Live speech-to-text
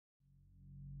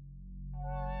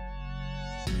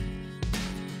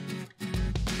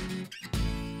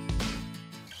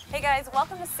Hey guys,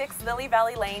 welcome to 6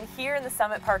 Lilyvalley Lane here in the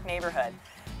Summit Park neighborhood.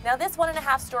 Now this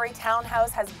 1.5-story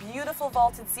townhouse has beautiful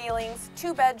vaulted ceilings,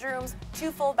 2 bedrooms,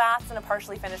 2 full baths, and a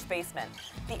partially finished basement.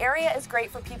 The area is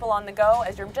great for people on the go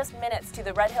as you're just minutes to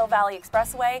the Red Hill Valley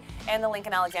Expressway and the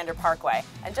Lincoln Alexander Parkway.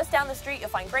 And just down the street you'll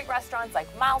find great restaurants like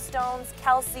Milestones,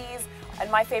 Kelsey's, and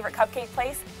my favorite cupcake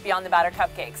place, Beyond the Batter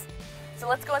Cupcakes. So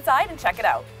let's go inside and check it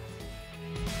out.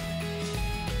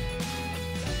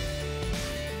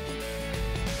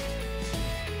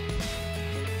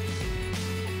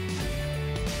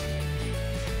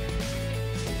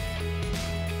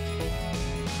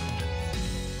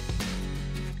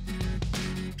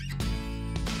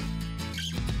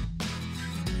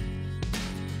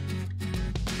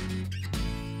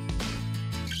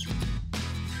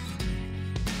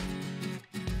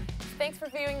 Thanks for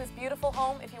viewing this beautiful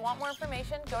home. If you want more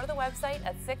information, go to the website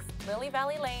at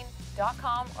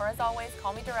 6lilyvalleylane.com, or as always,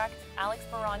 call me direct, Alex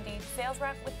Morandi, sales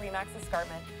rep with Remax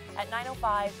Escarpment at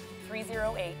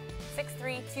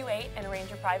 905-308-6328 and arrange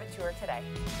your private tour today.